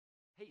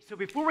Hey, so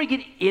before we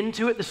get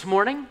into it this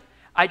morning,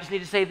 I just need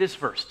to say this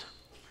first.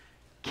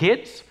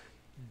 Kids,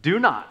 do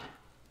not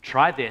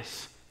try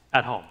this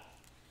at home.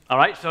 All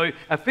right, so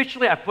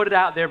officially I put it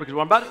out there because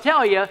what I'm about to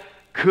tell you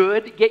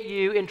could get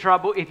you in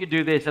trouble if you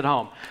do this at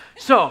home.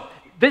 So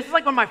this is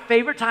like one of my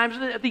favorite times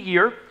of the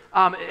year.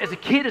 As a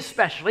kid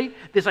especially,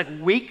 this like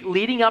week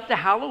leading up to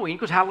Halloween,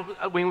 because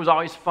Halloween was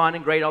always fun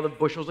and great, all the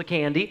bushels of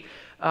candy.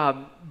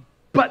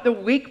 But the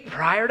week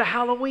prior to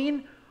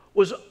Halloween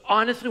was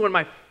honestly one of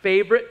my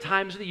favorite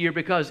times of the year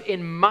because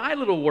in my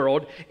little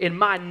world, in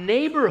my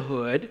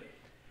neighborhood,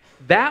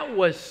 that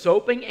was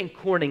soaping and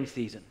corning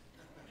season.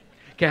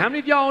 Okay, how many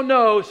of y'all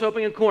know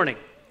soaping and corning?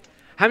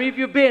 How many of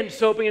you have been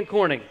soaping and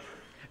corning?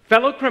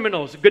 Fellow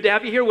criminals, good to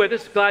have you here with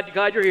us.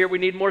 Glad you're here. We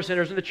need more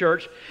sinners in the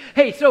church.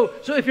 Hey, so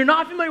if you're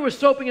not familiar with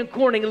soaping and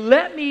corning,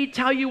 let me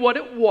tell you what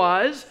it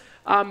was,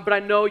 but I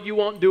know you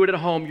won't do it at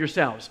home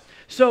yourselves.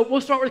 So we'll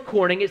start with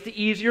corning. It's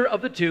the easier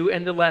of the two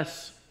and the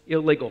less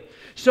illegal.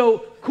 So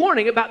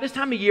corning, about this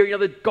time of year,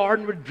 the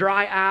garden would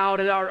dry out,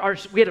 and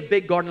we had a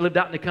big garden that lived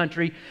out in the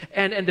country,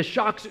 and the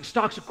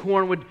stalks of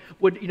corn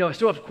would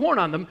still have corn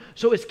on them.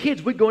 So as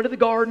kids, we'd go into the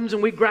gardens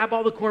and we'd grab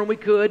all the corn we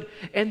could,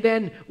 and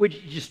then we'd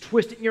just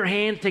twist it in your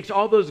hands, takes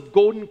all those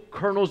golden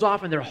kernels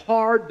off, and they're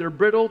hard, they're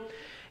brittle,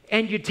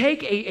 and you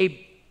take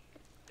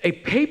a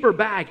paper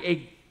bag,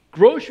 a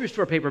grocery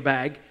store paper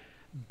bag,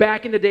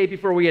 back in the day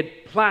before we had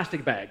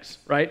plastic bags,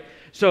 right?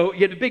 So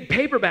you had a big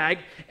paper bag,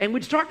 and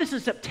we'd start this in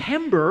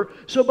September,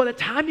 so by the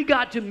time you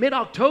got to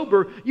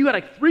mid-October, you had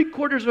like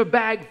 3/4 of a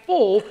bag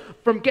full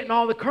from getting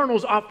all the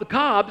kernels off the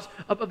cobs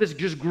of this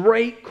just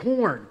great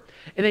corn.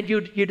 And then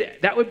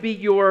that would be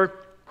your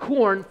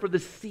corn for the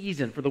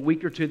season, for the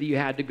week or two that you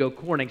had to go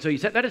corning. So you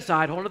set that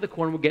aside, hold on to the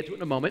corn, we'll get to it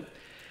in a moment.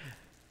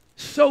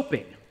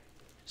 Soaping.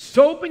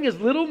 Soaping is a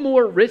little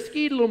more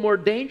risky, a little more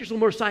dangerous, a little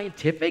more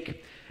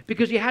scientific,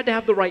 because you had to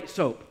have the right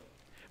soap.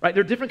 Right,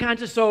 there are different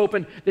kinds of soap,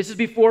 and this is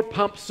before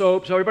pump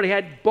soap, so everybody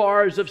had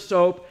bars of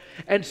soap.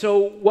 And so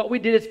what we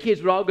did as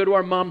kids, we'd all go to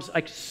our mom's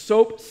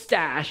soap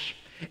stash,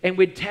 and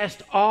we'd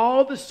test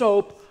all the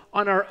soap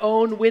on our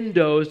own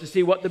windows to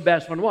see what the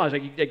best one was.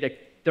 Like you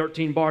take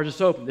 13 bars of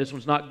soap, and this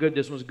one's not good,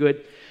 this one's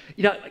good.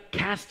 Like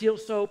Castile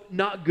soap,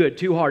 not good,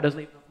 too hard, doesn't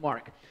leave a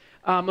mark.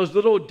 Those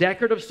little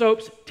decorative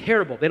soaps,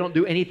 terrible, they don't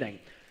do anything.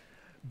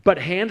 But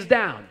hands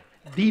down,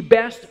 the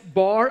best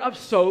bar of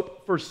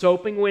soap for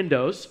soaping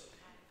windows,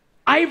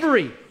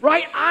 Ivory,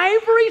 right?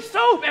 Ivory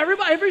soap.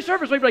 Every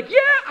surface would be like, yeah,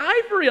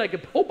 Ivory. Like a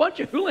whole bunch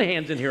of hula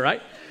hands in here,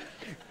 right?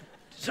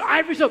 So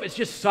Ivory soap, it's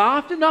just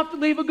soft enough to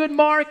leave a good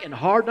mark and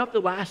hard enough to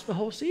last the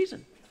whole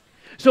season.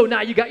 So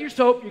now you got your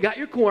soap, you got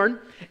your corn,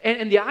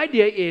 and the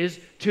idea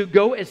is to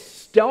go as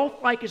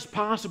stealth-like as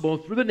possible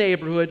through the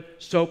neighborhood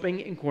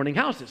soaping and corning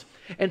houses.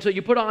 And so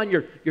you put on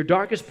your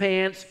darkest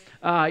pants,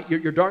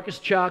 your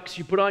darkest chucks,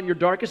 you put on your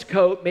darkest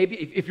coat. Maybe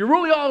if you're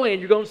really all in,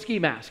 you're going ski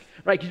mask,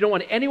 right? Because you don't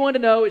want anyone to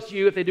know it's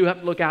you if they do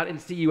happen to look out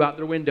and see you out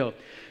their window.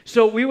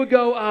 So we would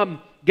go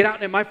get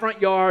out in my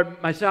front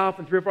yard, myself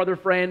and 3 or 4 other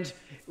friends.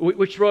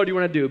 Which road do you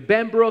want to do?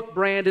 Benbrook,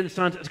 Brandon,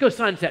 Sunset. Let's go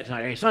Sunset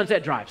tonight. Okay,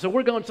 Sunset Drive. So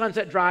we're going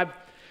Sunset Drive.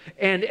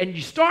 And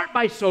you start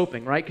by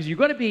soaping, right? Because you're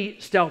going to be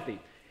stealthy.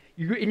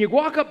 And you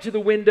walk up to the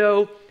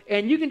window,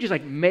 and you can just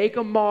make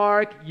a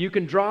mark. You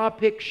can draw a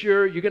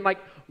picture. You can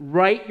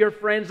write your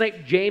friends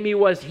like Jamie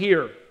was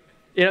here.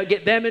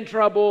 Get them in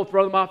trouble,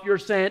 throw them off your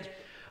scent.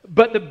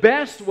 But the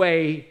best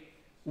way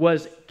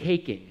was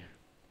caking.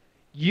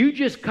 You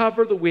just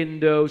cover the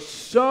window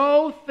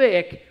so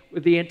thick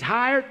with the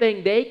entire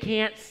thing, they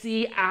can't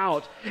see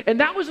out. And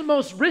that was the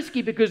most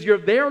risky because you're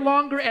there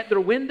longer at their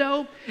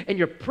window and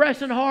you're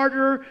pressing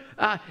harder.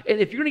 And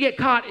if you're going to get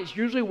caught, it's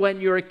usually when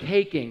you're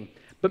caking.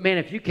 But man,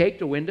 if you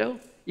caked a window,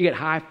 you get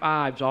high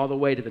fives all the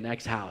way to the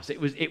next house. It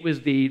was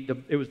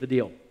the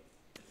deal.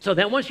 So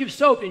then once you've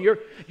soaped and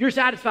you're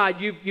satisfied,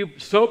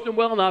 you've soaped them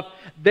well enough,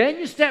 then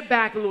you step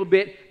back a little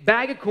bit,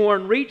 bag of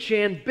corn, reach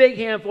in, big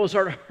handful,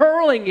 start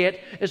hurling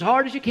it as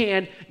hard as you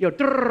can,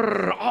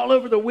 all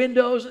over the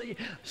windows,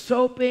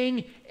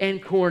 soaping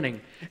and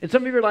corning. And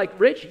some of you are like,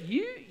 Rich, are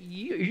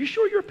you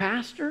sure you're a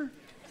pastor?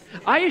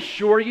 I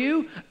assure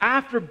you,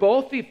 after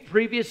both the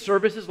previous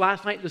services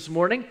last night and this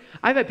morning,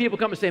 I've had people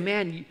come and say,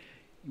 man,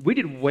 we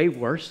did way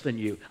worse than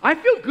you. I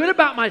feel good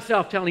about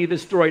myself telling you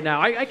this story now.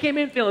 I came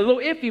in feeling a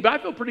little iffy, but I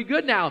feel pretty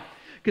good now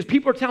because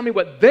people are telling me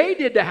what they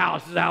did to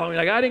houses Halloween.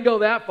 I didn't go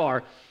that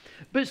far.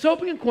 But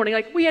soaping and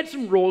corning, we had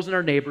some rules in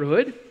our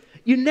neighborhood.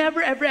 You never,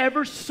 ever,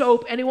 ever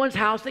soap anyone's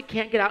house that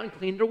can't get out and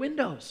clean their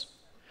windows.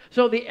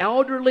 So the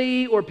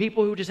elderly or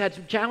people who just had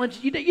some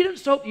challenges, you didn't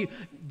soap.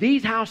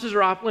 These houses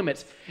are off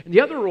limits. And the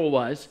other rule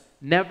was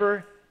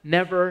never,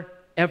 never,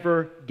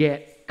 ever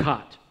get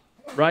caught,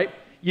 right?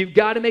 You've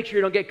got to make sure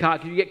you don't get caught,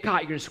 because if you get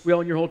caught, you're going to squeal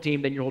on your whole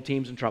team, then your whole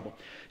team's in trouble.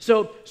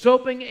 So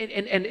soaping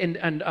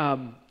and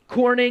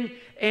corning,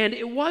 and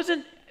it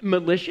wasn't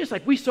malicious.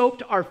 We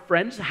soaped our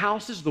friends'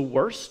 houses the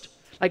worst.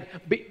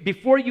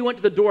 Before you went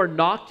to the door and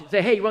knocked,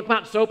 say, hey, you want to come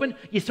out soaping?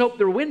 You soap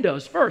their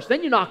windows first,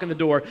 then you knock on the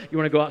door, you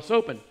want to go out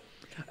soaping.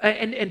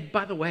 And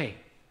by the way,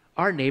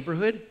 our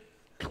neighborhood,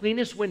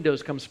 cleanest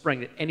windows come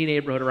spring in any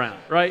neighborhood around,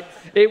 right?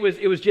 It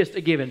was just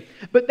a given.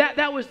 But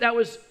that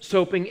was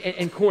soaping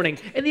and corning.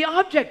 And the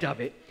object of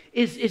it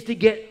is to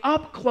get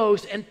up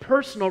close and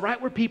personal right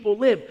where people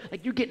live.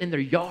 Like you're getting in their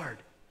yard.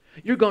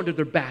 You're going to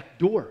their back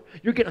door.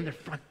 You're getting on their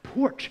front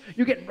porch.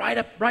 You're getting right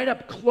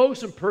up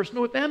close and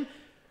personal with them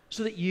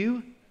so that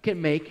you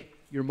can make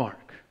your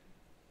mark.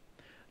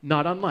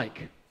 Not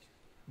unlike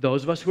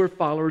those of us who are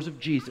followers of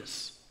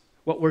Jesus,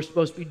 what we're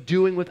supposed to be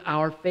doing with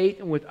our faith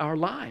and with our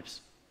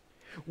lives.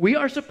 We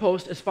are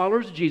supposed, as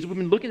followers of Jesus, we've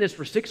been looking at this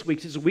for 6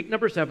 weeks. This is week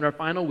number 7, our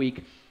final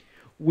week.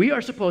 We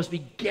are supposed to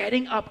be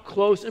getting up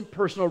close and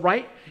personal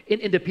right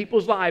into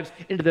people's lives,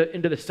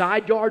 into the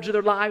side yards of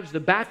their lives, the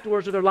back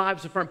doors of their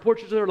lives, the front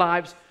porches of their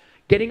lives,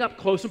 getting up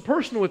close and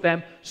personal with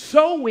them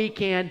so we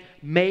can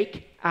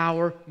make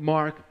our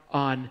mark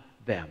on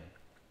them.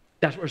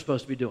 That's what we're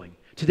supposed to be doing.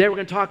 Today we're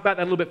going to talk about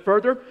that a little bit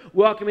further.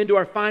 Welcome into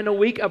our final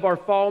week of our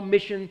Fall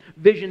Mission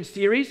Vision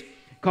series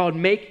called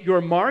Make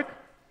Your Mark.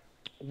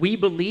 We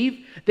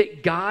believe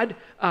that God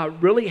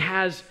really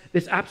has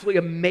this absolutely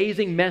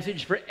amazing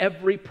message for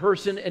every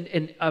person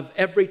and of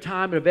every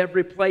time and of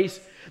every place.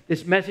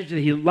 This message that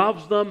He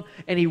loves them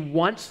and He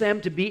wants them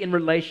to be in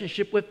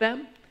relationship with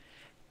them.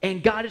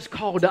 And God has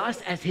called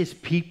us as His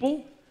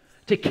people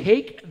to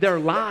cake their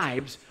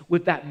lives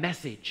with that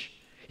message.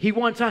 He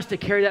wants us to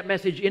carry that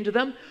message into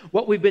them.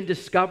 What we've been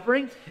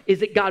discovering is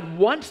that God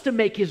wants to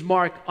make His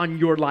mark on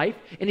your life,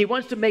 and He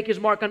wants to make His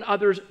mark on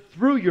others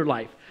through your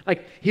life.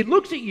 Like, He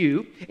looks at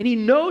you, and He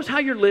knows how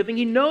you're living.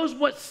 He knows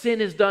what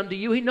sin has done to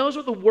you. He knows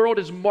what the world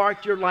has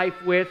marked your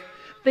life with.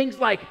 Things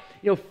like,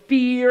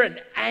 fear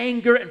and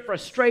anger and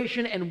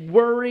frustration and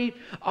worry,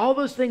 all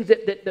those things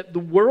that the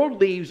world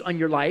leaves on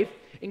your life.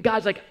 And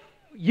God's like,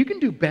 you can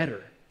do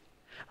better.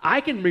 I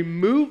can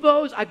remove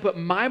those. I put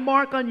my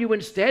mark on you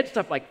instead.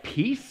 Stuff like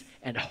peace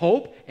and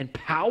hope and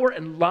power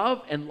and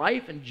love and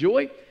life and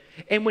joy.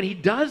 And when He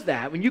does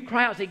that, when you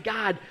cry out and say,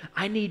 God,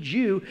 I need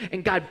you,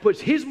 and God puts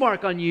His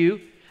mark on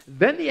you,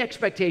 then the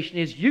expectation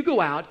is you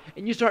go out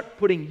and you start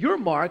putting your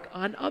mark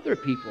on other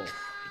people.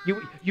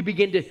 You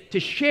begin to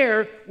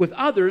share with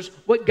others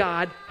what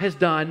God has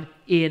done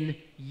in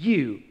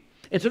you.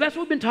 And so that's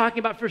what we've been talking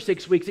about for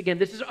 6 weeks. Again,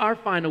 this is our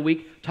final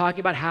week, talking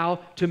about how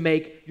to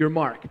make your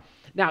mark.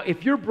 Now,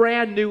 if you're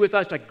brand new with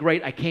us, like,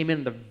 great, I came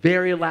in the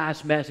very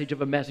last message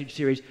of a message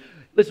series.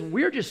 Listen,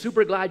 we're just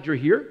super glad you're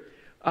here.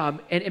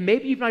 And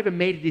maybe you've not even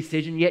made a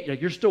decision yet.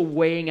 You're still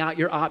weighing out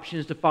your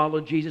options to follow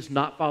Jesus,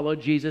 not follow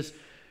Jesus.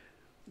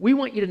 We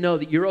want you to know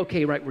that you're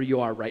okay right where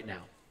you are right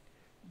now.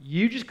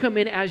 You just come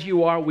in as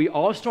you are. We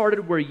all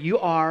started where you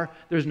are.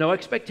 There's no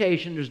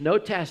expectation. There's no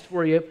test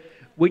for you.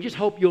 We just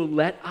hope you'll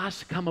let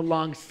us come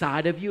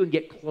alongside of you and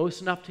get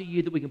close enough to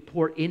you that we can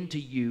pour into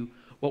you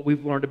what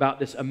we've learned about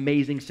this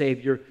amazing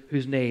Savior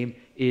whose name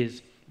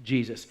is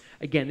Jesus.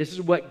 Again, this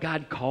is what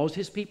God calls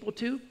His people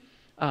to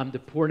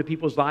pour into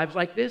people's lives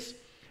like this.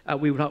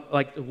 We would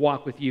like to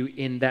walk with you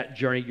in that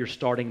journey you're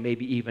starting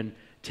maybe even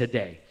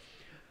today.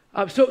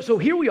 So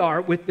here we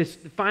are with this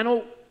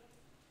final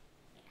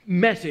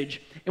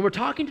message, and we're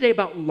talking today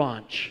about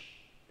launch.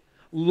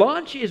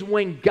 Launch is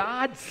when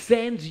God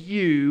sends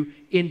you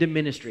into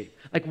ministry.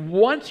 Like,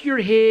 once you're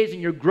His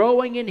and you're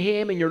growing in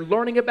Him and you're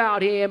learning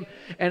about Him,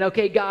 and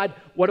okay, God,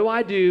 what do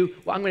I do?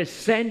 Well, I'm going to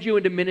send you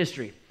into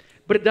ministry.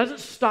 But it doesn't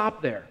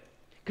stop there.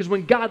 Because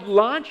when God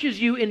launches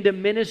you into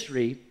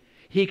ministry,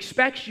 He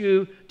expects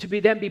you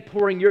to then be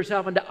pouring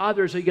yourself into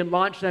others so you can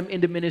launch them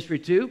into ministry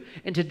too.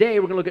 And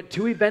today we're going to look at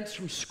 2 events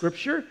from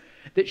Scripture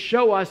that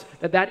show us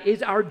that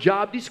is our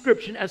job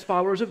description as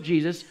followers of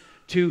Jesus,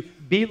 to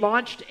be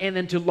launched and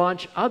then to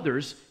launch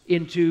others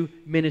into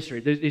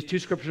ministry. These 2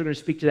 scriptures are going to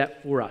speak to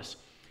that for us.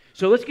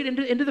 So let's get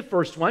into the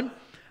first one.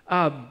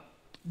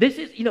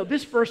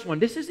 This first one,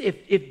 this is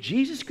if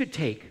Jesus could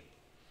take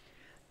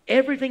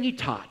everything He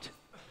taught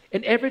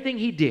and everything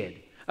He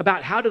did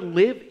about how to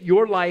live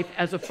your life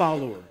as a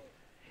follower.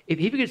 If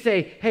He could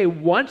say, hey,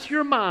 once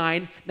you're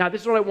mine, now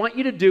this is what I want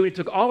you to do, and He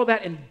took all of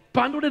that and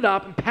bundled it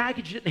up and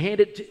packaged it and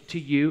handed it to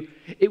you,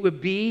 it would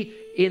be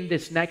in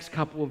this next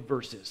couple of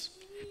verses.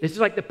 This is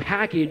like the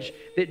package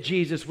that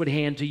Jesus would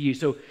hand to you.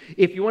 So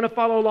if you want to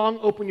follow along,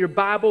 open your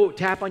Bible,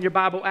 tap on your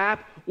Bible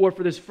app, or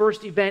for this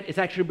first event, it's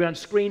actually been on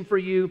screen for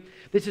you.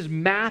 This is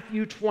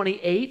Matthew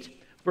 28,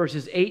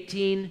 verses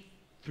 18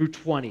 through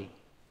 20.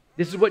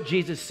 This is what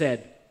Jesus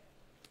said.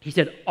 He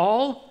said,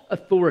 all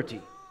authority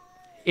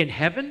in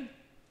heaven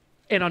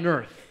and on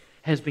earth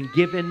has been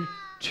given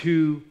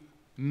to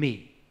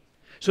me.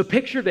 So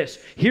picture this.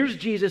 Here's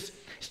Jesus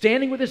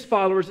standing with His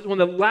followers. It's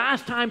one of the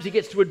last times He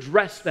gets to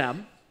address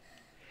them.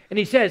 And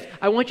He says,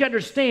 I want you to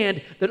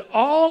understand that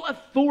all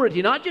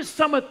authority, not just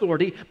some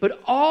authority, but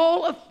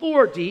all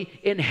authority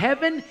in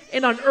heaven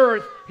and on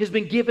earth has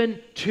been given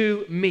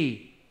to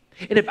me.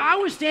 And if I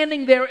was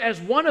standing there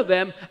as one of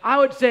them, I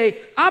would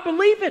say, I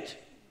believe it.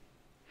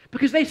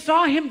 Because they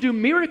saw Him do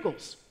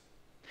miracles.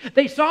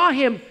 They saw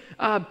Him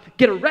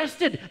get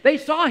arrested. They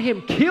saw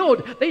Him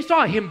killed. They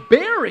saw Him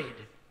buried.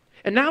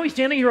 And now He's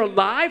standing here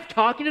alive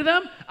talking to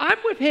them. I'm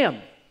with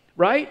Him,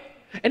 right?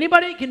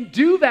 Anybody that can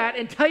do that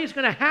and tell you it's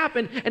going to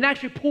happen and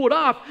actually pull it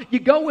off, you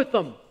go with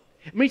them.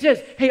 When he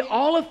says, hey,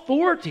 all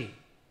authority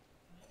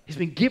has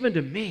been given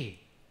to me.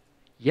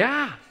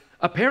 Yeah,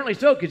 apparently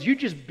so, because you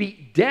just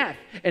beat death,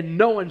 and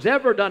no one's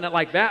ever done it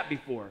like that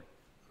before.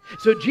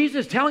 So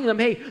Jesus is telling them,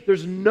 hey,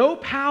 there's no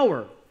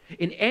power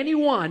in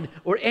anyone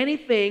or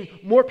anything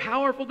more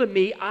powerful than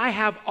me. I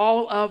have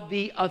all of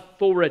the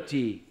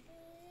authority.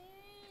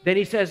 Then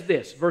he says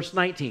this, verse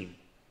 19.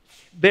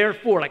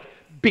 Therefore,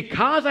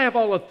 because I have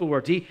all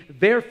authority,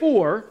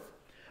 therefore,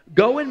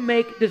 go and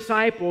make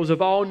disciples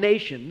of all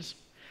nations,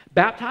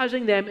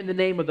 baptizing them in the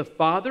name of the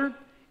Father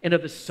and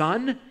of the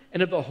Son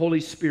and of the Holy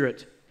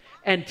Spirit,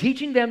 and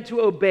teaching them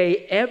to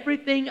obey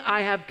everything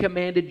I have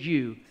commanded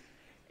you.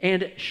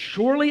 And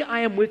surely I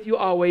am with you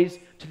always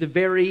to the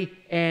very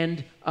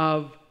end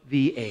of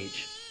the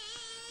age.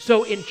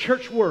 So in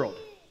church world,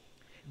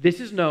 this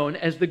is known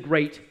as the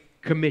Great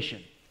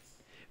Commission.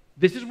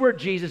 This is where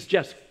Jesus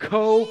just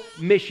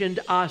co-missioned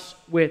us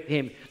with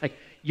him.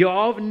 You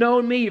all have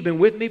known me. You've been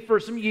with me for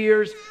some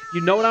years.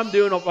 You know what I'm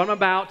doing, what I'm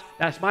about.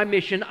 That's my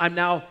mission. I'm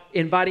now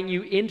inviting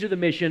you into the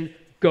mission.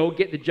 Go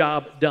get the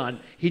job done.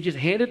 He just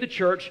handed the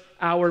church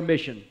our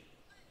mission.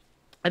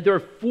 And there are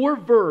 4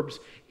 verbs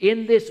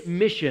in this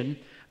mission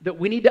that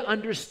we need to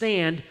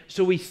understand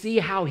so we see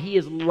how he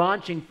is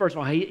launching, first of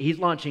all, he's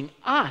launching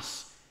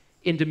us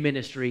into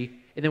ministry,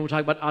 and then we'll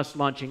talk about us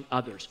launching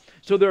others.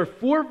 So there are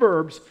 4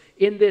 verbs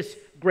in this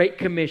Great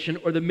Commission,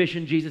 or the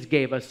mission Jesus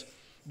gave us,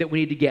 that we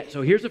need to get.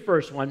 So here's the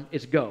first one.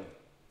 It's go.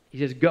 He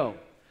says go.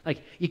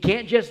 You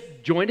can't just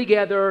join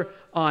together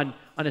on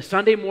a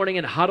Sunday morning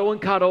and huddle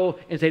and cuddle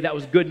and say that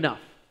was good enough.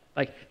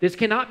 This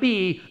cannot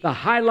be the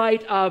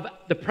highlight of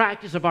the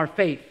practice of our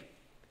faith.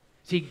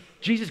 See,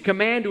 Jesus'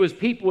 command to his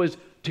people is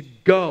to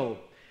go.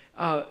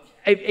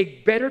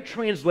 A better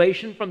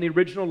translation from the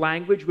original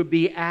language would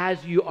be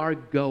as you are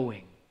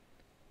going.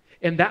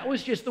 And that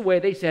was just the way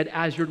they said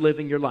as you're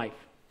living your life.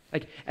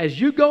 As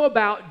you go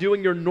about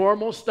doing your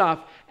normal stuff,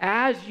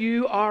 as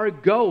you are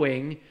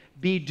going,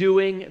 be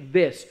doing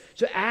this.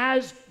 So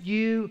as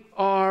you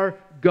are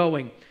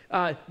going,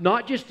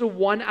 not just the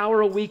 1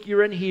 hour a week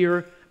you're in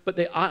here, but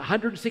the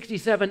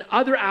 167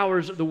 other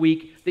hours of the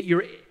week that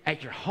you're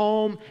at your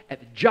home,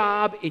 at the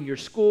job, in your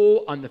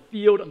school, on the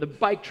field, on the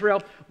bike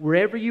trail,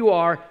 wherever you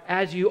are,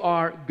 as you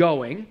are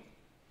going.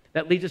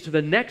 That leads us to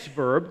the next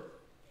verb,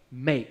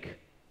 make.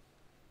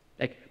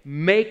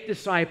 Make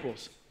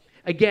disciples.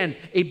 Again,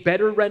 a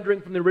better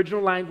rendering from the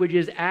original language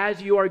is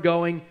as you are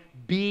going,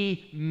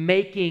 be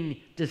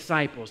making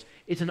disciples.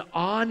 It's an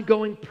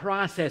ongoing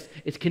process.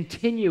 It's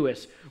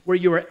continuous, where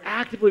you are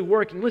actively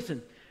working.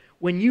 Listen,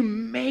 when you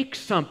make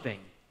something,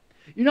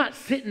 you're not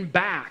sitting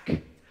back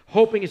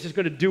hoping it's just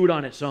going to do it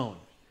on its own.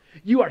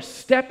 You are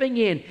stepping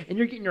in and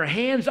you're getting your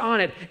hands on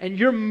it and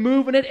you're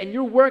moving it and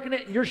you're working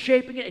it and you're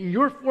shaping it and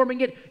you're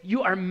forming it.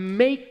 You are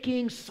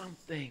making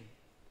something.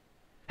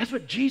 That's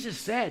what Jesus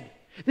said.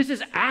 This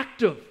is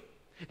active.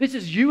 This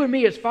is you and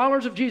me as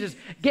followers of Jesus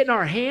getting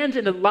our hands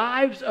in the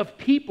lives of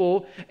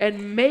people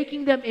and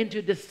making them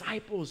into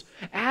disciples.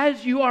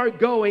 As you are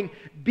going,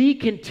 be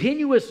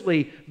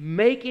continuously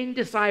making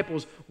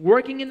disciples,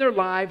 working in their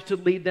lives to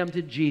lead them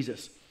to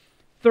Jesus.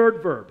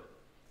 Third verb,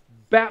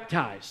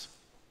 baptize.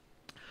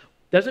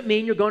 Doesn't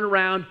mean you're going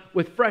around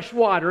with fresh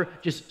water,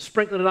 just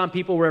sprinkling it on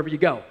people wherever you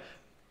go.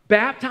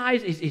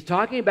 Baptize, he's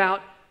talking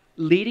about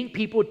leading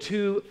people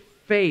to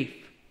faith.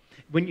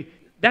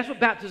 That's what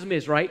baptism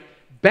is, right?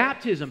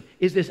 Baptism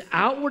is this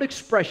outward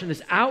expression,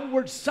 this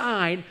outward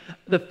sign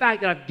of the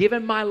fact that I've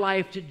given my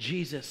life to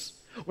Jesus.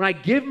 When I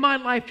give my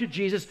life to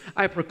Jesus,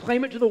 I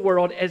proclaim it to the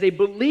world. As a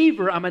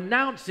believer, I'm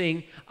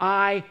announcing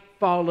I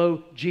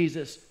follow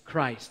Jesus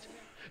Christ.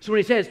 So when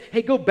he says,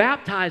 hey, go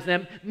baptize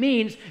them,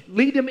 means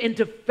lead them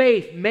into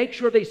faith. Make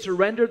sure they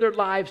surrender their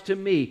lives to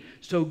me.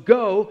 So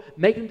go,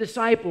 make them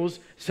disciples,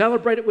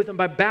 celebrate it with them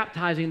by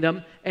baptizing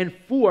them. And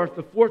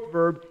the fourth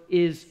verb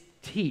is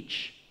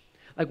teach.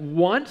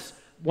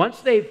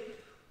 Once they've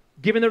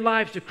given their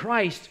lives to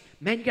Christ,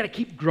 man, you got to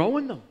keep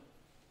growing them.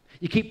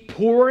 You keep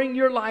pouring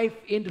your life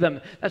into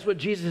them. That's what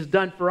Jesus has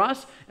done for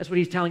us. That's what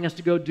he's telling us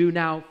to go do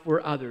now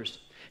for others.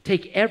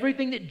 Take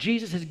everything that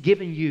Jesus has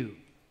given you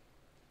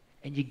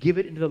and you give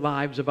it into the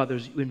lives of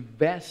others. You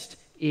invest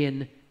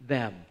in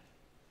them,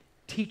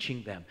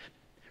 teaching them.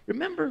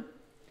 Remember,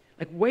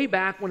 way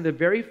back, one of the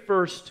very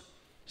first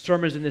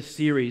sermons in this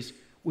series,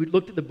 we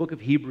looked at the book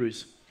of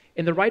Hebrews.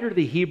 And the writer of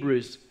the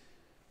Hebrews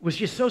was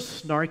just so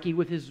snarky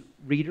with his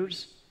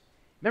readers.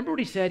 Remember what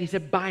he said? He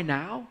said, by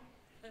now,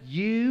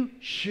 you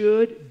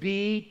should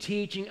be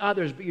teaching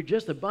others, but you're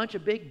just a bunch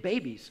of big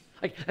babies.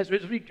 That's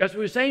what he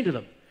was saying to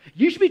them.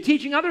 You should be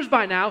teaching others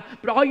by now,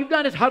 but all you've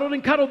done is huddled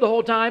and cuddled the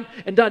whole time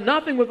and done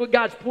nothing with what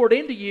God's poured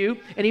into you,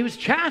 and he was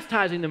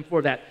chastising them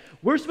for that.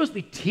 We're supposed to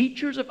be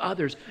teachers of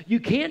others. You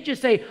can't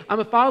just say, I'm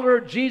a follower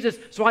of Jesus,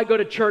 so I go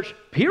to church,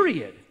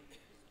 period.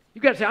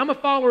 You've got to say, I'm a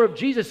follower of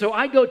Jesus, so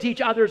I go teach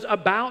others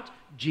about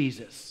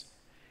Jesus.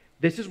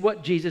 This is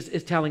what Jesus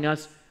is telling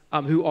us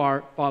who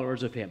are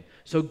followers of him.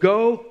 So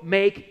go,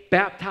 make,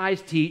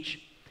 baptize,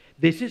 teach.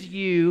 This is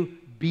you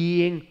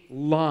being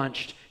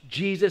launched.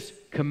 Jesus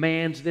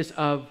commands this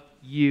of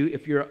you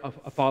if you're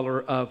a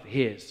follower of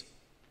his.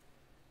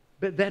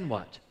 But then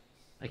what?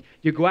 Like,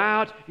 you go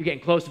out, you're getting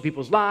close to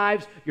people's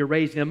lives, you're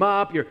raising them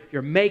up,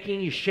 you're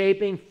making, you're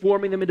shaping,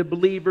 forming them into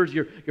believers,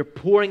 you're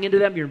pouring into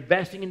them, you're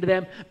investing into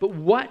them. But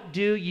what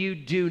do you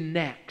do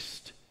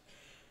next?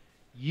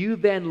 You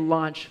then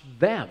launch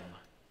them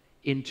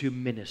into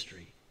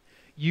ministry.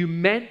 You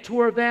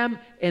mentor them,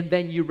 and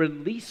then you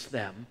release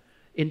them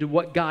into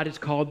what God has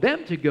called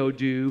them to go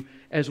do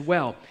as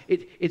well.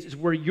 It's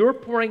where you're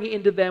pouring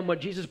into them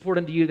what Jesus poured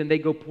into you, then they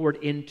go poured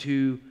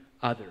into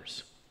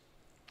others.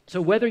 So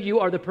whether you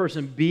are the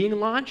person being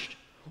launched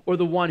or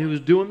the one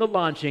who's doing the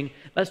launching,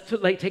 let's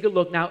take a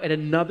look now at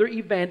another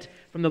event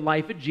from the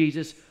life of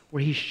Jesus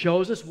where he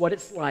shows us what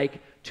it's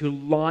like to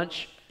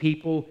launch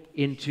people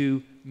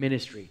into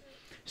ministry.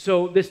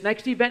 So this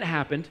next event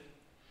happened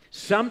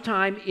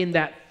sometime in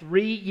that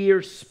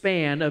 3-year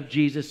span of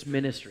Jesus'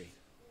 ministry.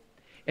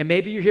 And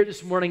maybe you're here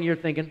this morning and you're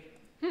thinking,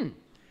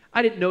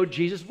 I didn't know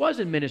Jesus was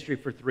in ministry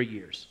for 3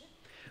 years.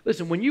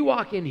 Listen, when you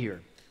walk in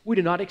here, we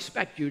do not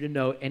expect you to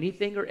know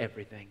anything or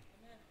everything.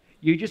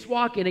 You just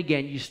walk in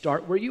again. You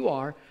start where you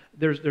are.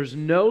 There's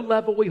no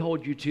level we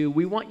hold you to.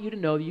 We want you to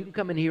know that you can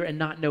come in here and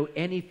not know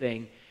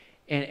anything,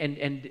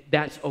 and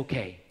that's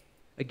okay.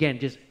 Again,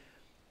 just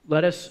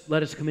let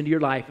us come into your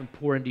life and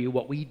pour into you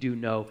what we do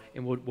know,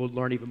 and we'll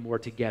learn even more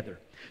together.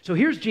 So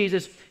here's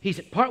Jesus. He's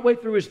partway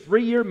through his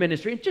 3-year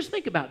ministry, and just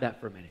think about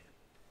that for a minute.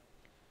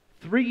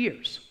 3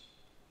 years.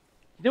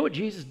 You know what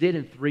Jesus did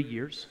in 3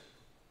 years?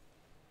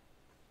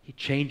 He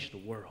changed the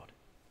world.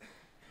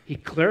 He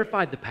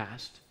clarified the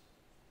past.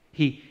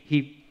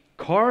 He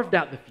carved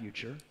out the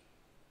future.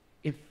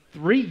 In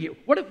 3 years.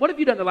 What have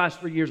you done the last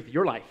 3 years of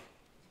your life?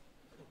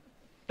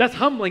 That's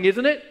humbling,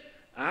 isn't it?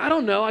 I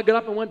don't know. I got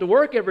up and went to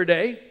work every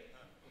day.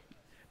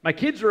 My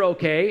kids are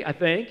okay, I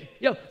think.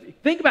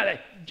 Think about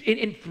it.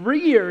 In 3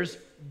 years,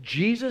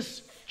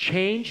 Jesus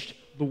changed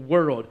the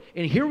world.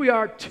 And here we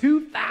are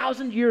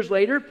 2,000 years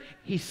later,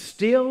 he's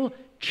still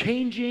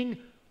changing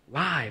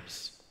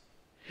lives.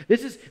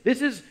 This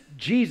is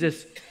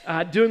Jesus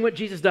doing what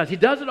Jesus does. He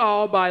does it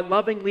all by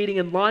loving, leading,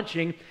 and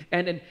launching.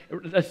 So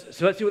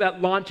let's see what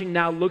that launching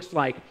now looks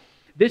like.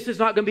 This is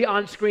not going to be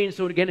on screen.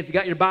 So again, if you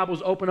got your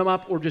Bibles, open them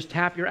up or just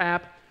tap your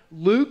app.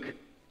 Luke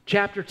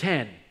chapter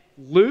 10.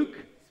 Luke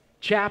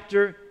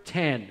chapter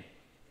 10,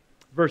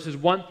 verses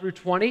 1 through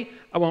 20.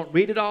 I won't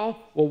read it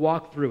all. We'll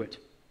walk through it.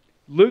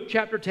 Luke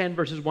chapter 10,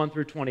 verses 1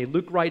 through 20.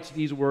 Luke writes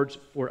these words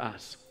for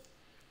us.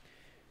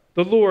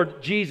 The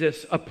Lord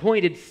Jesus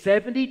appointed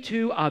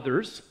 72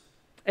 others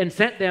and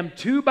sent them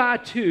 2 by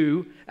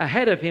 2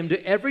 ahead of him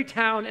to every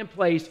town and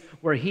place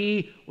where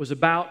he was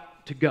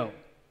about to go.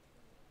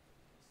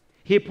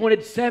 He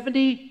appointed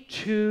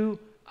 72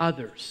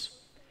 others.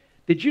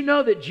 Did you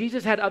know that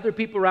Jesus had other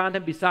people around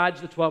him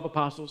besides the 12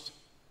 apostles?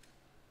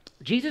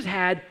 Jesus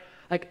had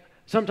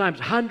sometimes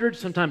hundreds,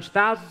 sometimes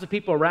thousands of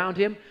people around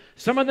him.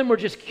 Some of them were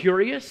just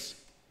curious,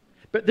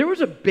 but there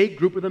was a big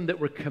group of them that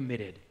were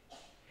committed.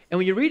 And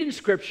when you read in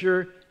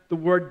Scripture, the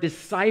word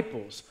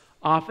disciples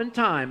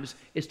oftentimes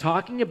is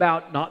talking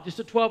about not just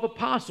the 12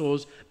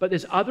 apostles, but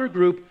this other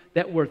group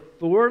that were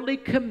thoroughly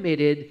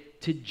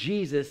committed to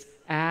Jesus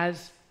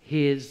as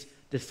his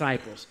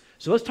disciples.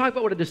 So let's talk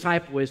about what a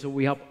disciple is so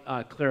we help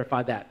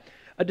clarify that.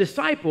 A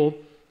disciple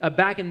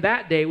back in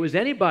that day was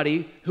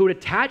anybody who would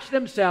attach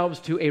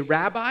themselves to a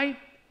rabbi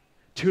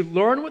to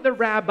learn what the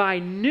rabbi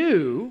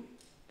knew,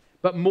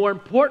 but more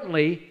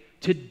importantly,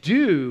 to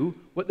do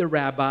what the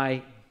rabbi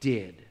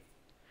did.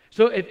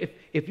 So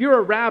if you're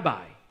a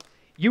rabbi,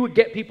 you would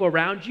get people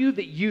around you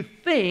that you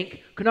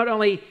think could not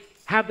only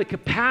have the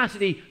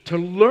capacity to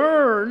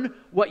learn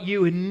what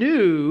you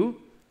knew,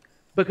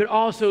 but could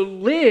also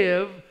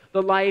live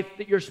the life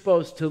that you're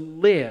supposed to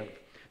live.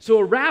 So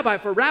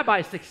for a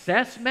rabbi,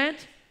 success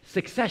meant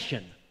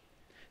succession.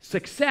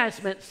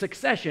 Success meant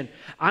succession.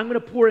 I'm going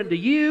to pour into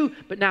you,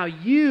 but now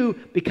you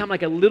become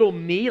like a little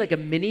me, like a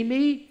mini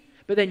me.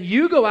 But then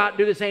you go out and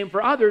do the same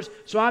for others.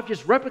 So I've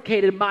just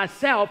replicated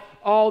myself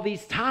all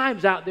these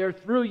times out there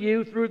through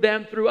you, through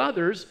them, through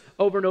others,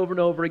 over and over and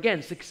over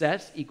again.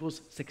 Success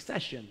equals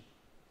succession.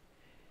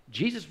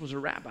 Jesus was a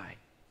rabbi.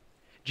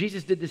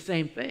 Jesus did the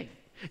same thing.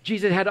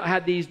 Jesus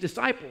had these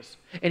disciples,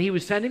 and he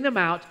was sending them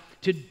out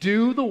to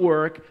do the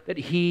work that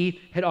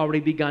he had already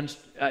begun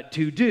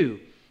to do.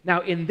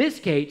 Now, in this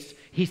case,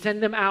 he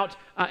sent them out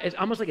as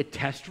almost like a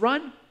test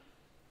run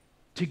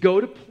to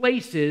go to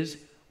places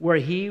where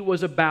he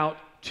was about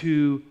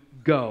to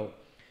go.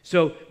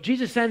 So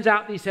Jesus sends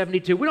out these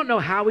 72. We don't know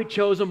how he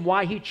chose them,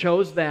 why he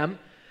chose them,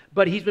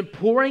 but he's been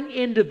pouring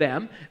into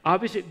them.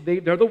 Obviously,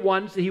 they're the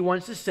ones that he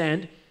wants to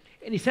send,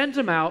 and he sends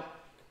them out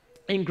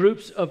in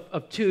groups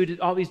of 2 to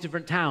all these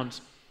different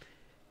towns.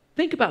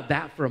 Think about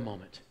that for a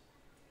moment.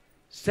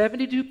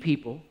 72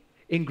 people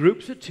in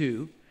groups of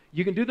 2.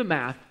 You can do the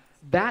math.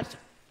 That's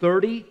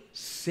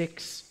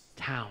 36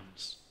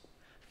 towns.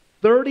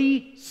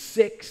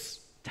 36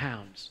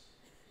 towns.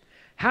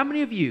 How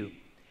many of you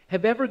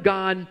have ever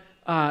gone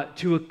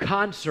to a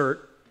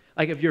concert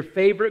Like of your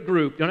favorite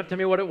group. You don't have to tell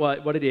me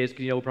what it is,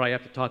 because we'll probably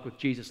have to talk with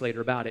Jesus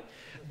later about it.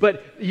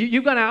 But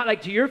you've gone out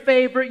like to your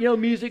favorite,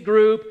 music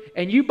group,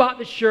 and you bought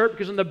the shirt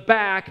because on the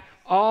back,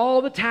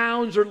 all the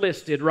towns are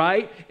listed,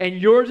 right? And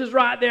yours is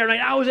right there.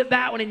 Like, I was at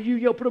that one, and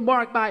you put a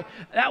mark by,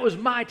 that was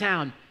my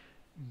town.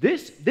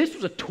 This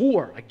was a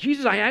tour. Like,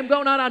 Jesus, I'm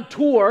going out on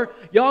tour.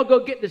 Y'all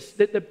go get this,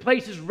 the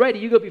places ready.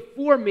 You go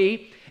before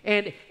me,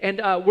 and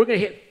we're going to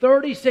hit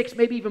 36,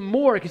 maybe even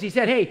more, because he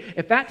said, hey,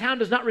 if that town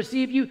does not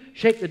receive you,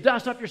 shake the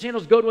dust off your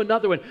sandals, go to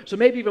another one. So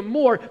maybe even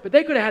more, but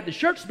they could have had the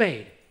shirts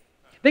made.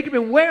 They could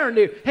have been wearing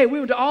new. Hey, we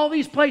went to all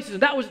these places,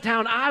 and that was the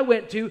town I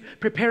went to,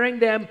 preparing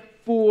them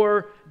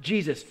for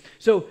Jesus.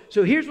 So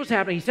here's what's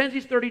happening. He sends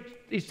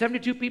these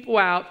 72 people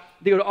out.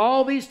 They go to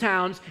all these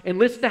towns, and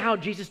listen to how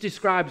Jesus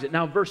describes it.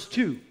 Now, verse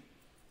 2.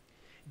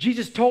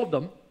 Jesus told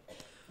them,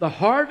 the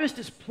harvest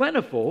is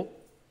plentiful,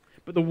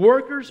 but the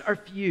workers are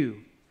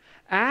few.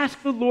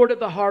 Ask the Lord of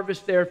the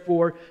harvest,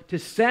 therefore, to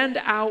send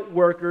out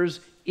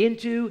workers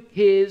into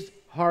his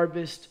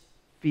harvest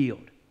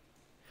field.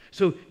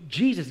 So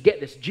Jesus,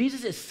 get this,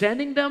 Jesus is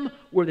sending them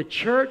where the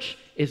church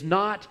is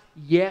not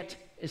yet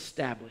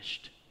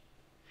established.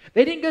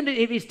 They didn't go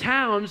into these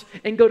towns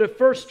and go to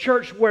First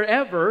Church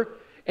wherever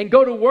and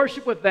go to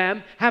worship with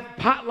them, have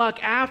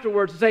potluck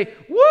afterwards and say,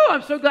 woo,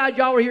 I'm so glad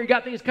y'all were here, you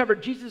got things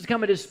covered. Jesus is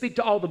coming to speak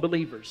to all the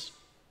believers.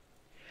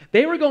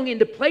 They were going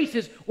into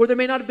places where there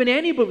may not have been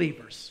any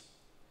believers.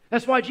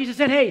 That's why Jesus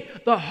said, hey,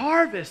 the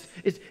harvest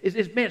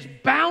is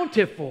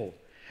bountiful.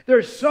 There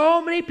are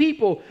so many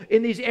people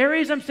in these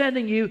areas I'm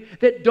sending you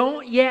that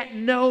don't yet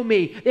know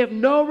me. They have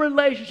no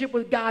relationship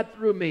with God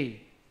through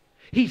me.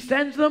 He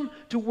sends them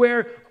to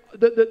where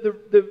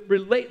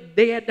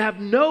they have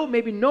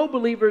maybe no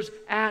believers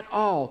at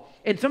all.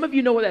 And some of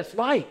you know what that's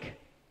like.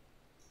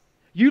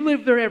 You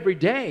live there every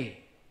day.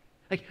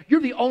 Like,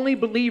 you're the only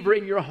believer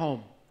in your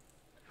home.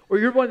 Or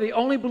you're one of the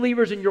only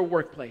believers in your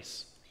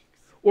workplace.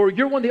 Or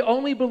you're one of the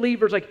only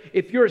believers, like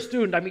if you're a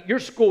student, your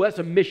school, that's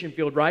a mission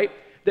field, right?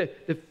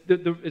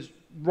 Is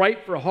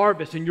ripe for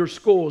harvest in your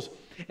schools.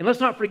 And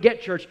let's not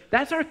forget, church,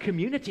 that's our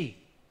community.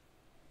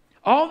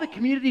 All the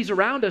communities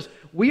around us,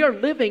 we are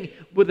living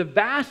with the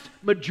vast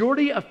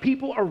majority of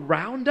people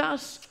around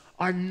us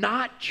are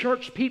not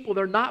church people.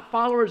 They're not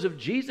followers of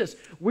Jesus.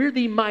 We're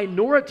the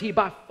minority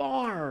by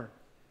far.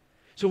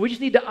 So we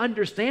just need to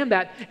understand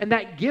that, and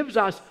that gives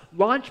us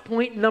launch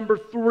point number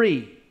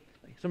 3.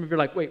 Some of you are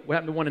like, wait, what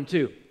happened to 1 and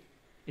 2?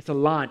 It's a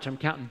launch. I'm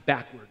counting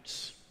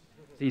backwards.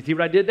 So you see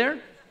what I did there?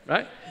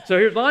 Right? So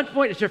here's launch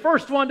point. It's your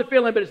first one to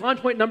fill in, but it's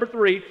launch point number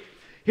 3.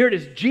 Here it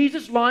is.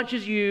 Jesus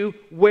launches you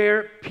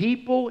where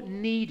people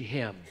need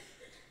him.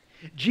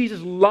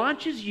 Jesus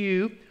launches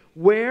you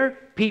where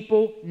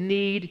people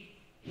need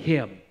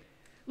him.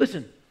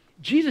 Listen,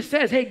 Jesus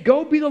says, hey,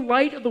 go be the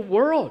light of the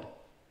world.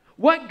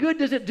 What good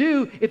does it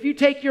do if you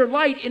take your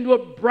light into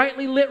a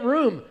brightly lit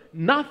room?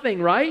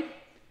 Nothing, right?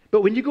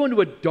 But when you go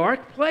into a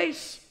dark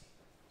place,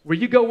 where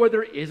you go where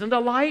there isn't a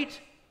light,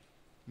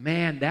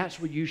 man, that's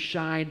where you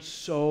shine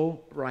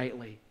so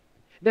brightly.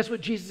 That's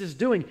what Jesus is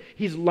doing.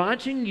 He's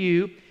launching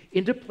you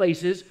into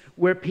places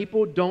where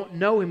people don't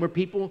know him, where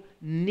people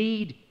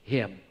need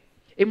him.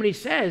 And when he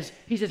says,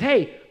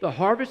 hey, the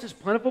harvest is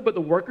plentiful, but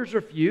the workers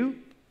are few,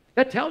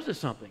 that tells us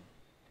something.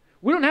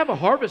 We don't have a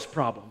harvest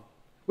problem.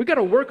 We've got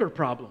a worker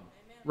problem,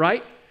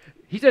 right?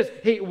 He says,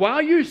 hey,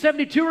 while you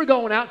 72 are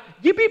going out,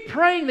 you be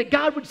praying that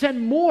God would send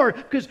more,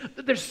 because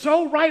they're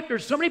so ripe.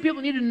 There's so many people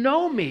that need to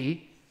know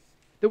me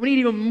that we need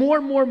even more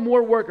and more and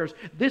more workers.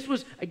 This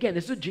is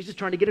what Jesus is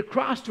trying to get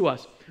across to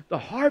us. The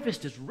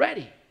harvest is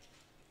ready.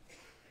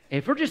 And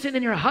if we're just sitting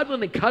in here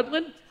huddling and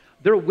cuddling,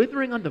 they're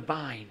withering on the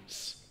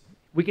vines.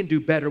 We can do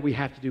better. We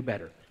have to do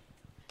better.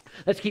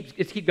 Let's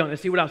keep going.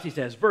 Let's see what else he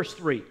says. Verse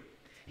 3.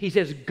 He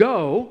says,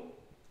 go,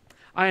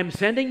 I am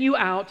sending you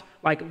out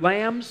like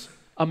lambs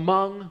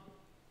among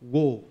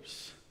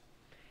wolves.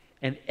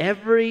 And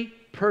every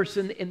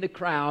person in the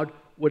crowd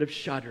would have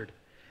shuddered,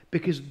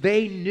 because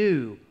they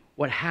knew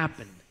what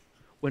happened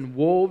when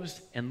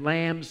wolves and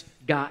lambs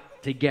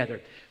got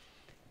together.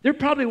 There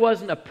probably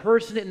wasn't a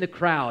person in the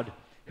crowd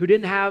who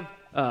didn't have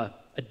a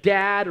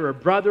dad or a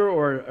brother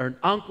or an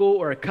uncle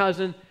or a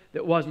cousin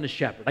that wasn't a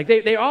shepherd. Like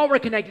they all were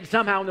connected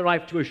somehow in their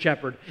life to a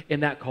shepherd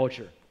in that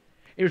culture.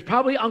 It was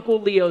probably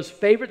Uncle Leo's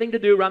favorite thing to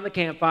do around the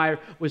campfire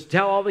was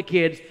tell all the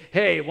kids,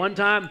 hey, one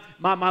time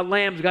my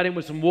lambs got in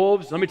with some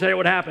wolves. Let me tell you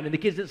what happened. And the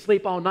kids didn't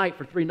sleep all night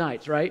for 3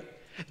 nights, right?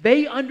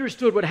 They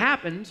understood what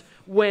happens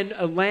when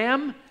a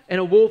lamb and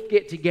a wolf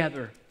get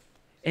together.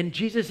 And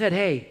Jesus said,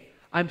 hey,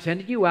 I'm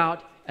sending you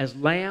out as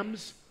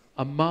lambs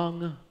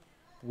among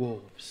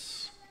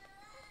wolves.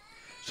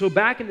 So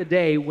back in the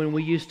day when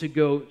we used to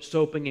go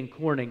soaping and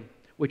corning,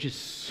 which is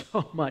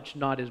so much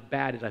not as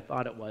bad as I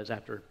thought it was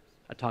after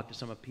I talked to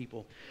some of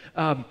people,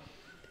 there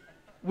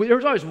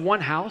was always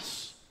one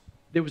house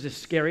that was the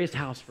scariest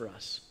house for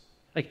us.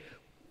 Like,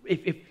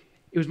 if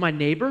it was my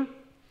neighbor,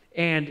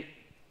 and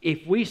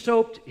if we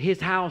soaped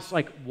his house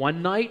like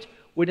one night,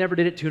 we never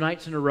did it 2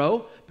 nights in a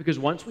row, because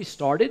once we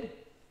started,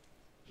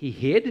 he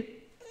hid,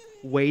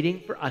 waiting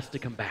for us to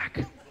come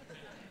back.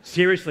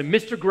 Seriously,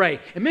 Mr. Gray.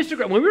 And Mr.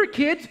 Gray, when we were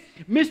kids,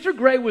 Mr.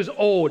 Gray was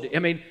old. I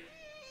mean,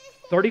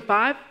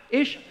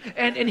 35-ish.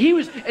 And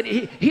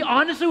he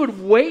honestly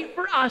would wait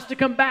for us to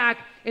come back,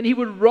 and he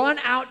would run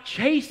out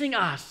chasing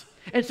us.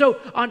 And so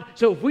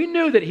if we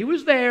knew that he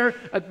was there,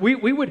 we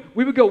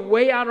would go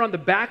way out on the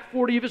back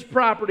 40 of his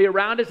property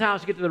around his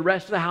house to get to the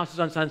rest of the houses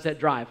on Sunset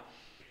Drive.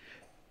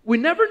 We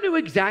never knew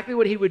exactly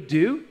what he would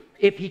do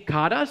if he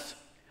caught us,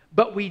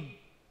 but we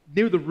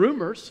knew the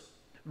rumors.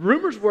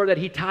 Rumors were that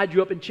he tied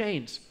you up in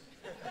chains.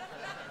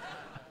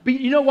 But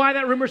you know why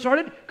that rumor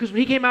started? Because when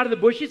he came out of the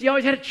bushes, he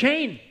always had a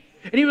chain.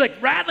 And he was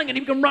like rattling, and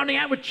he'd come running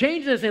out with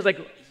chains in his hands. Like,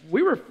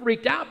 we were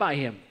freaked out by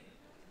him.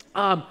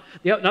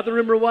 Another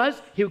rumor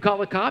was he would call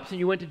the cops, and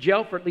you went to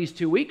jail for at least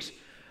 2 weeks.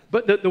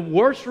 But the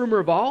worst rumor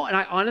of all, and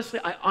I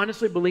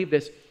honestly believe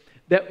this,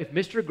 that if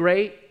Mr.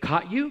 Gray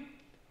caught you,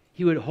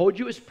 he would hold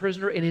you as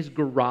prisoner in his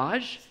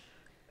garage,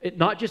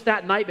 not just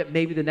that night, but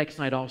maybe the next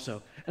night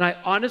also. And I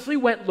honestly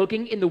went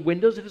looking in the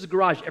windows of his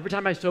garage. Every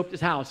time I soaped his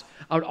house,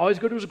 I would always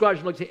go to his garage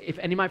and look to see if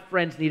any of my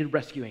friends needed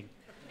rescuing.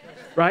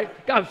 Right?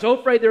 God, I'm so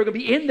afraid they were going to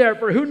be in there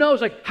for who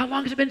knows, like, how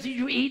long has it been since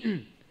you've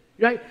eaten?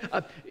 Right?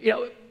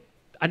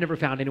 I never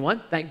found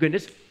anyone, thank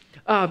goodness.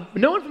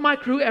 No one from my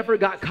crew ever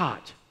got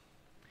caught.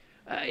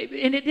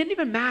 And it didn't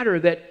even matter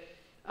that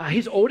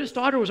his oldest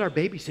daughter was our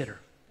babysitter.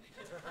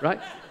 Right?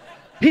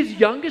 His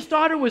youngest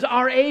daughter was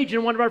our age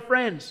and one of our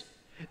friends.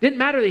 Didn't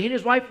matter that he and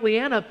his wife,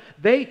 Leanna,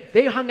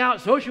 they hung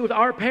out socially with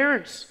our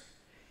parents.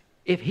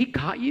 If he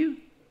caught you,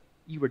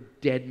 you were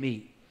dead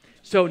meat.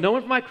 So no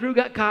one from my crew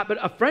got caught, but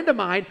a friend of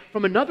mine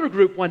from another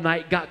group one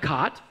night got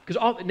caught, because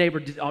all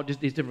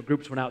these different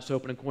groups went out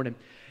soaping and corning.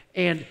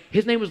 And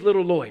his name was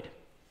Little Lloyd.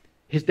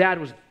 His dad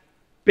was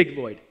Big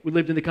Lloyd. We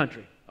lived in the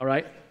country, all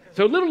right?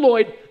 So Little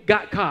Lloyd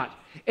got caught.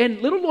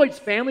 And Little Lloyd's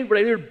family,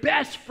 they were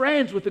best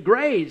friends with the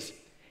Grays.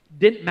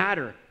 Didn't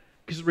matter.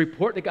 Because the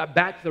report that got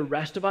back to the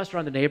rest of us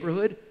around the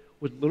neighborhood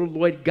was Little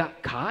Lloyd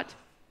got caught.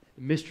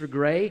 Mr.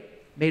 Gray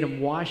made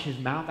him wash his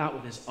mouth out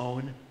with his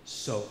own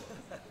soap.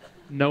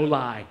 No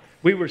lie.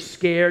 We were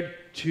scared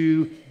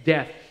to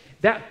death.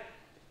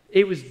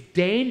 It was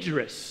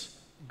dangerous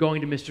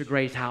going to Mr.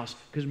 Gray's house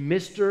because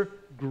Mr.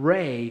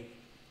 Gray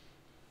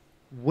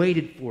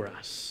waited for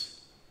us.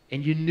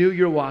 And you knew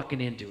you're walking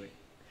into it.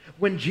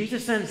 When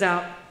Jesus sends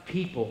out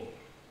people,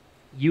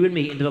 you and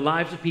me, into the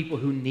lives of people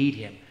who need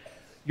him,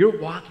 you're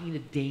walking into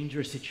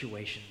dangerous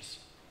situations.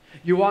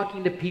 You're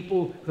walking into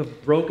people who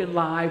have broken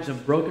lives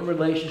and broken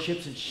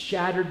relationships and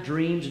shattered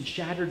dreams and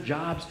shattered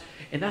jobs.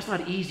 And that's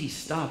not easy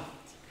stuff.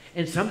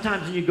 And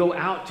sometimes when you go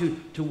out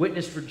to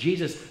witness for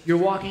Jesus, you're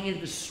walking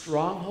into the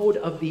stronghold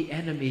of the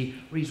enemy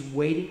where he's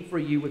waiting for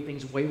you with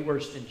things way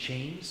worse than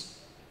chains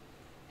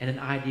and an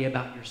idea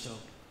about your soap.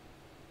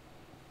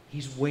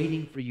 He's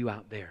waiting for you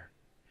out there.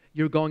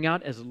 You're going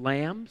out as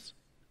lambs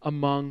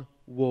among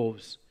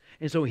wolves.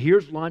 And so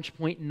here's launch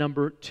point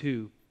number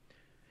 2.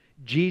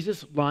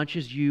 Jesus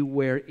launches you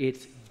where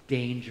it's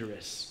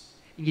dangerous.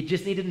 And you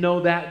just need to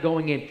know that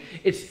going in.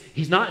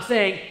 He's not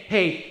saying,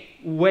 hey,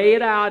 weigh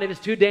it out. If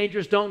it's too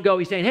dangerous, don't go.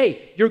 He's saying,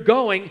 hey, you're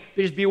going,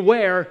 but just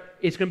beware.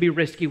 It's going to be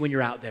risky when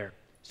you're out there.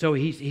 So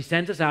he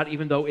sends us out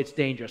even though it's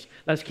dangerous.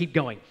 Let's keep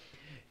going.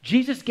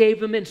 Jesus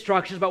gave them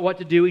instructions about what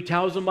to do. He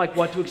tells them like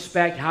what to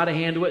expect, how to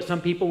handle it. Some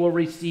people will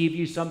receive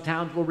you. Some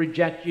towns will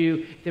reject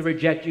you. If they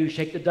reject you,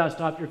 shake the dust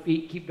off your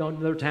feet, keep going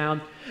to their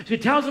town. So he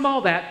tells them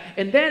all that.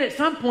 And then at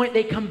some point,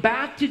 they come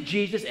back to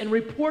Jesus and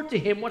report to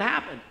him what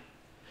happened.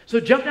 So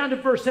jump down to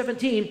verse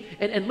 17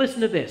 and listen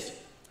to this.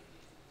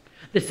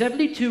 The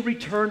 72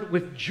 returned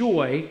with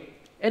joy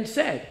and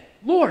said,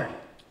 Lord,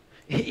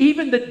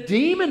 even the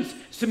demons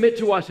submit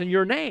to us in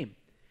your name.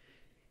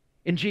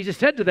 And Jesus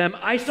said to them,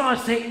 I saw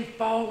Satan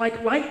fall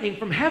like lightning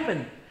from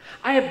heaven.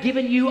 I have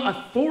given you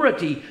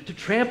authority to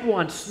trample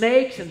on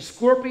snakes and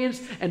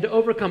scorpions and to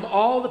overcome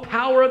all the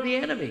power of the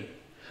enemy.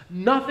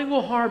 Nothing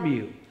will harm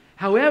you.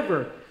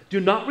 However,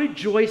 do not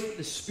rejoice that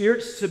the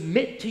spirits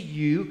submit to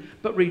you,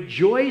 but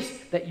rejoice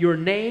that your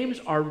names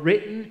are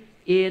written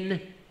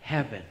in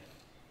heaven.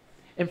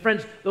 And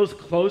friends, those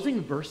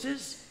closing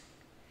verses,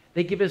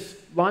 they give us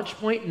launch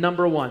point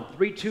number 1.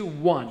 3, 2,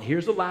 1.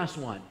 Here's the last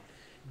one.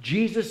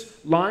 Jesus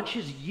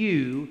launches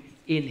you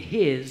in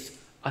his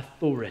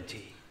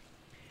authority.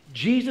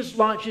 Jesus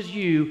launches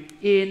you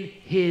in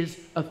his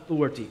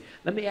authority.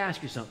 Let me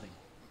ask you something.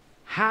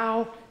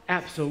 How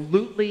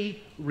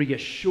absolutely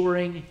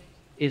reassuring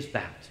is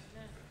that?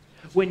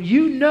 When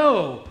you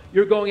know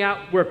you're going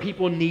out where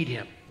people need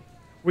him,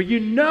 where you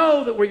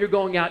know that where you're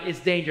going out is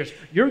dangerous,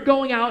 you're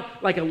going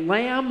out like a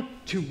lamb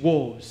to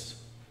wolves.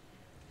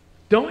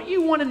 Don't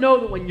you want to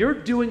know that when you're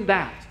doing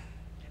that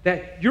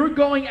you're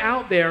going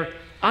out there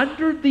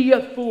under the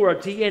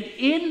authority and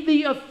in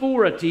the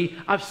authority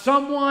of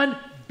someone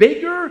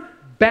bigger,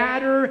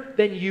 badder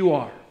than you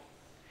are?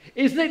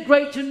 Isn't it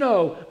great to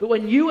know that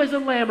when you as a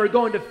lamb are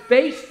going to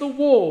face the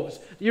wolves,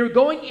 you're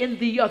going in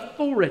the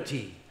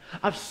authority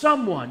of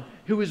someone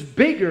who is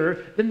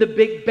bigger than the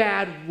big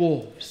bad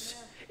wolves?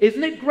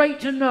 Isn't it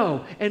great to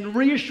know and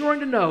reassuring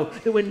to know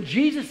that when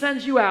Jesus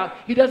sends you out,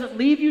 he doesn't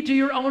leave you to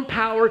your own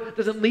power,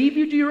 doesn't leave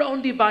you to your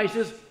own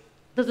devices,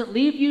 doesn't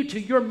leave you to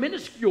your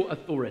minuscule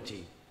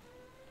authority.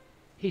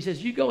 He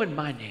says, you go in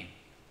my name,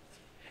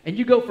 and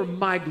you go for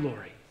my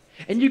glory,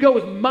 and you go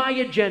with my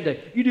agenda.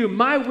 You do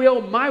my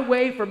will, my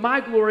way for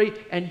my glory,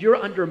 and you're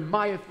under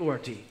my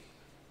authority,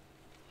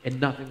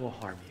 and nothing will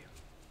harm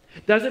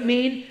you. Doesn't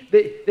mean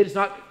that it's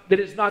not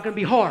going to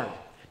be hard.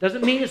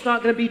 Doesn't mean it's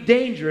not going to be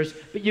dangerous,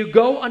 but you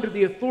go under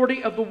the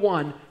authority of the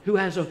one who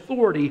has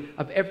authority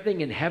of everything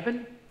in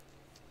heaven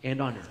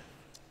and on earth.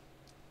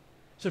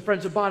 So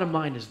friends, the bottom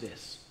line is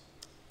this.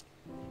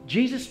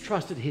 Jesus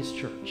trusted his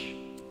church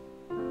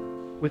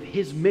with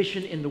his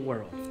mission in the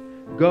world.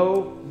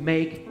 Go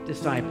make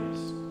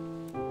disciples.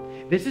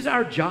 This is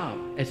our job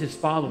as his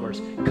followers.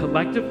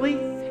 Collectively,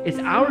 it's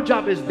our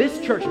job as this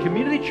church,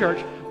 community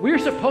church. We're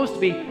supposed to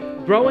be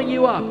growing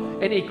you up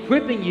and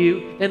equipping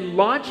you and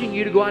launching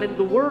you to go out into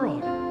the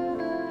world.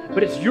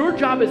 But it's your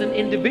job as an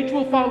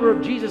individual follower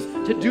of Jesus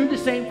to do the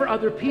same for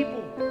other people.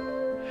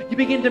 You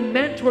begin to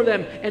mentor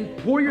them and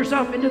pour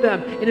yourself into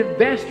them and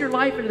invest your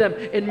life into them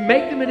and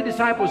make them into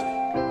disciples.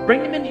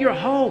 Bring them into your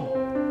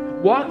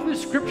home. Walk through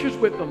scriptures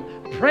with them.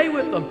 Pray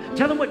with them.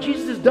 Tell them what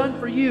Jesus has done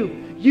for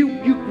you.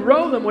 You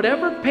grow them,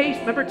 whatever pace,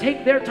 remember,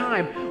 take their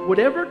time,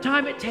 whatever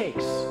time it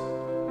takes.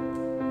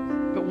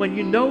 But when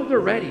you know they're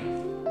ready,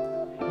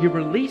 you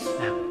release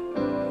them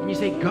and you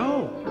say,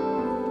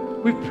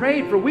 go. We've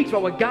prayed for weeks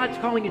about what God's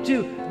calling you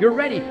to. You're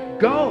ready.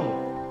 Go.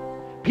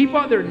 People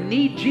out there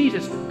need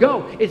Jesus.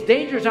 Go. It's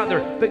dangerous out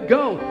there, but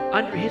go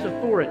under his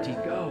authority.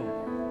 Go.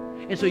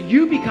 And so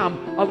you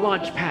become a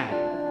launch pad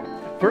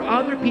for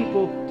other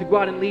people to go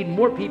out and lead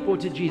more people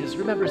to Jesus.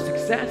 Remember,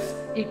 success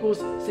equals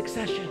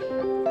succession.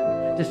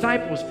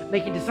 Disciples,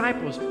 making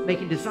disciples,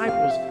 making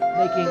disciples,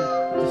 making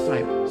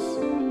disciples.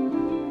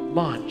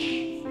 Launch.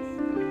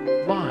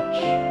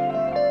 Launch.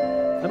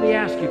 Let me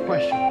ask you a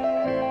question.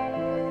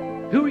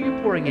 Who are you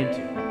pouring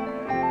into?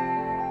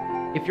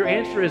 If your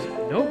answer is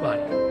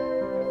nobody,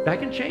 that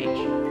can change.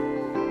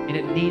 And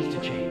it needs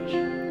to change.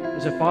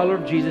 As a follower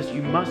of Jesus,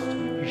 you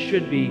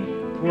should be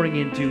pouring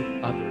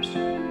into others.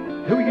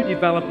 Who are you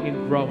developing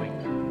and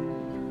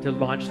growing to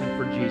launch them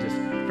for Jesus?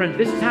 Friends,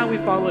 this is how we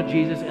follow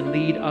Jesus and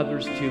lead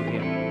others to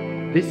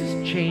him. This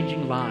is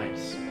changing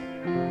lives.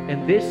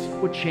 And this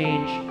will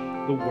change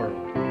the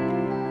world.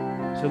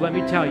 So let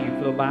me tell you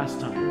for the last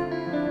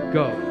time,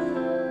 go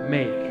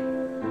make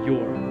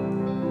your